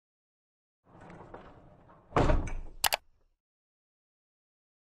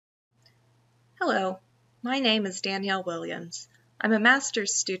Hello, my name is Danielle Williams. I'm a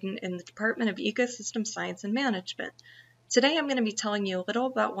master's student in the Department of Ecosystem Science and Management. Today I'm going to be telling you a little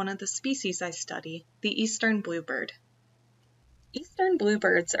about one of the species I study, the eastern bluebird. Eastern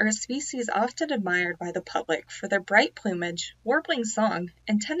bluebirds are a species often admired by the public for their bright plumage, warbling song,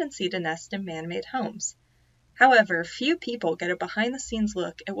 and tendency to nest in man-made homes. However, few people get a behind-the-scenes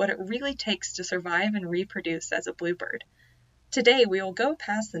look at what it really takes to survive and reproduce as a bluebird. Today we will go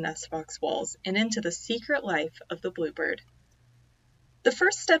past the nest box walls and into the secret life of the bluebird. The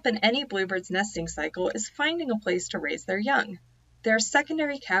first step in any bluebird's nesting cycle is finding a place to raise their young. They are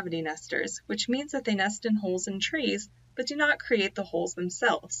secondary cavity nesters, which means that they nest in holes in trees, but do not create the holes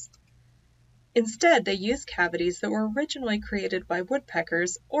themselves. Instead, they use cavities that were originally created by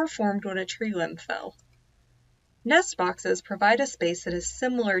woodpeckers or formed when a tree limb fell. Nest boxes provide a space that is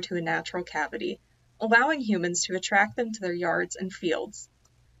similar to a natural cavity, allowing humans to attract them to their yards and fields.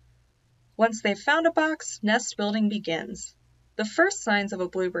 Once they've found a box, nest building begins. The first signs of a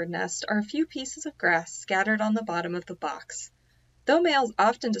bluebird nest are a few pieces of grass scattered on the bottom of the box. Though males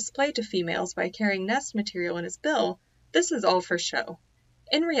often display to females by carrying nest material in his bill, this is all for show.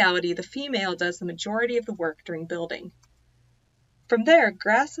 In reality, the female does the majority of the work during building. From there,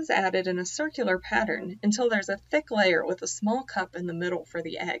 grass is added in a circular pattern until there's a thick layer with a small cup in the middle for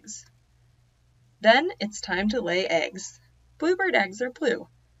the eggs. Then it's time to lay eggs. Bluebird eggs are blue,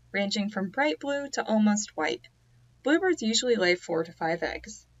 ranging from bright blue to almost white. Bluebirds usually lay 4 to 5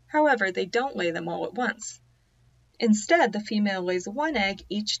 eggs. However, they don't lay them all at once. Instead, the female lays 1 egg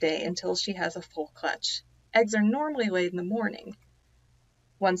each day until she has a full clutch. Eggs are normally laid in the morning.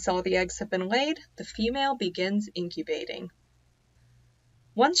 Once all the eggs have been laid, the female begins incubating.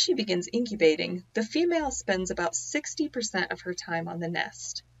 Once she begins incubating, the female spends about 60% of her time on the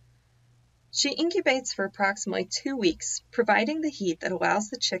nest. She incubates for approximately 2 weeks, providing the heat that allows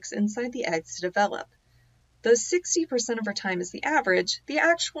the chicks inside the eggs to develop. Though 60% of her time is the average, the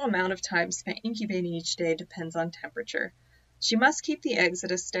actual amount of time spent incubating each day depends on temperature. She must keep the eggs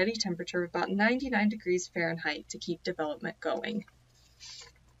at a steady temperature of about 99 degrees Fahrenheit to keep development going.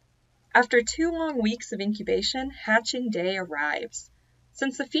 After 2 long weeks of incubation, hatching day arrives.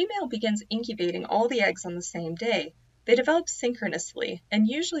 Since the female begins incubating all the eggs on the same day, they develop synchronously and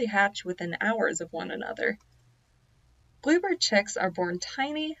usually hatch within hours of one another. Bluebird chicks are born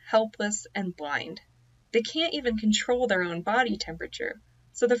tiny, helpless, and blind. They can't even control their own body temperature,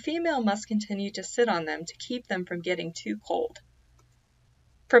 so the female must continue to sit on them to keep them from getting too cold.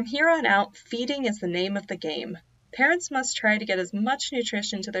 From here on out, feeding is the name of the game. Parents must try to get as much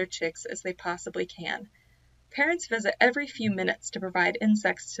nutrition to their chicks as they possibly can. Parents visit every few minutes to provide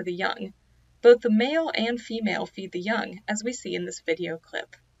insects to the young. Both the male and female feed the young, as we see in this video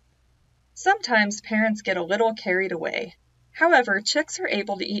clip. Sometimes parents get a little carried away. However, chicks are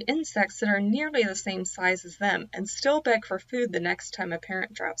able to eat insects that are nearly the same size as them and still beg for food the next time a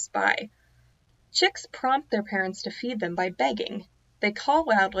parent drops by. Chicks prompt their parents to feed them by begging. They call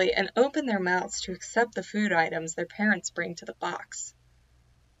loudly and open their mouths to accept the food items their parents bring to the box.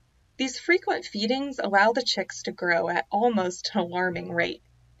 These frequent feedings allow the chicks to grow at almost an alarming rate.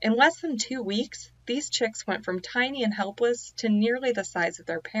 In less than 2 weeks, these chicks went from tiny and helpless to nearly the size of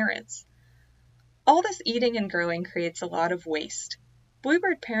their parents. All this eating and growing creates a lot of waste.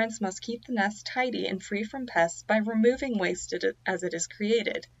 Bluebird parents must keep the nest tidy and free from pests by removing waste as it is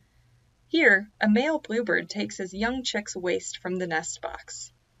created. Here, a male bluebird takes his young chick's waste from the nest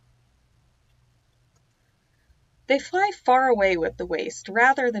box. They fly far away with the waste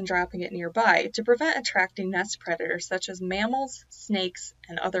rather than dropping it nearby to prevent attracting nest predators such as mammals, snakes,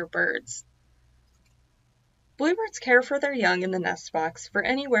 and other birds. Bluebirds care for their young in the nest box for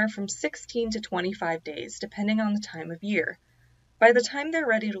anywhere from 16 to 25 days, depending on the time of year. By the time they're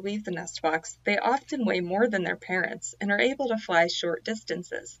ready to leave the nest box, they often weigh more than their parents and are able to fly short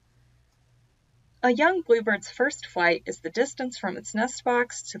distances. A young bluebird's first flight is the distance from its nest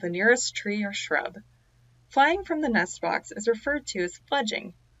box to the nearest tree or shrub. Flying from the nest box is referred to as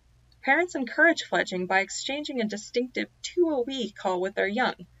fledging. Parents encourage fledging by exchanging a distinctive "to-a-wee" call with their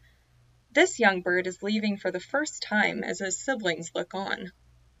young. This young bird is leaving for the first time as his siblings look on.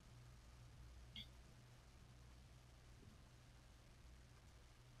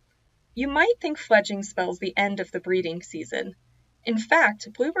 You might think fledging spells the end of the breeding season. In fact,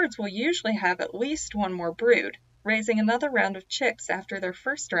 bluebirds will usually have at least one more brood, raising another round of chicks after their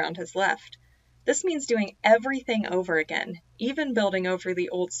first round has left. This means doing everything over again, even building over the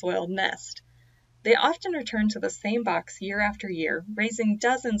old soiled nest. They often return to the same box year after year, raising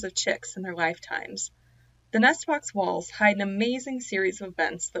dozens of chicks in their lifetimes. The nest box walls hide an amazing series of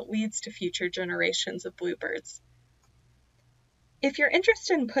events that leads to future generations of bluebirds. If you're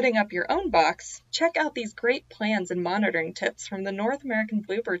interested in putting up your own box, check out these great plans and monitoring tips from the North American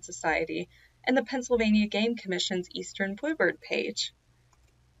Bluebird Society and the Pennsylvania Game Commission's Eastern Bluebird page.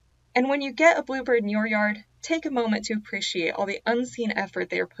 And when you get a bluebird in your yard, take a moment to appreciate all the unseen effort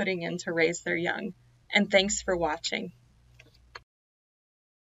they are putting in to raise their young. And thanks for watching.